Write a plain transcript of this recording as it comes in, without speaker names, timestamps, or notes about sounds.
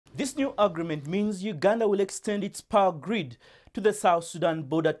This new agreement means Uganda will extend its power grid to the South Sudan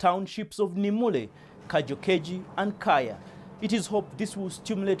border townships of Nimule, Kajokeji and Kaya. It is hoped this will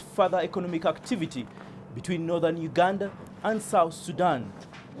stimulate further economic activity between northern Uganda and South Sudan.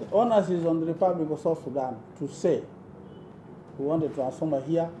 The onus is on the Republic of South Sudan to say, we want a transformer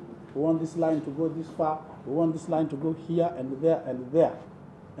here, we want this line to go this far, we want this line to go here and there and there.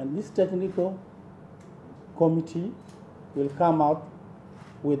 And this technical committee will come out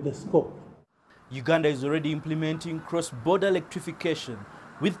with the scope. Uganda is already implementing cross-border electrification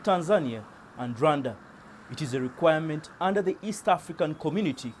with Tanzania and Rwanda. It is a requirement under the East African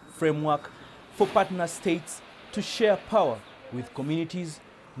Community framework for partner states to share power with communities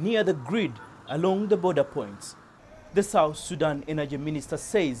near the grid along the border points. The South Sudan Energy Minister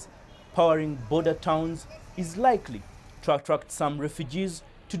says powering border towns is likely to attract some refugees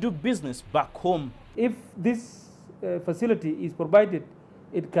to do business back home. If this facility is provided,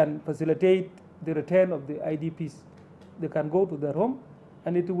 it can facilitate the return of the IDPs. They can go to their home,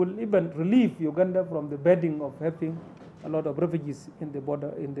 and it will even relieve Uganda from the burden of having a lot of refugees in the border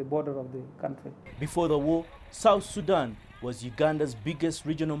of the country. Before the war, South Sudan was Uganda's biggest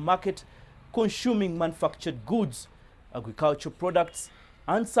regional market, consuming manufactured goods, agricultural products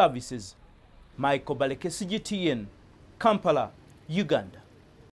and services. Baleke, CGTN, Kampala, Uganda.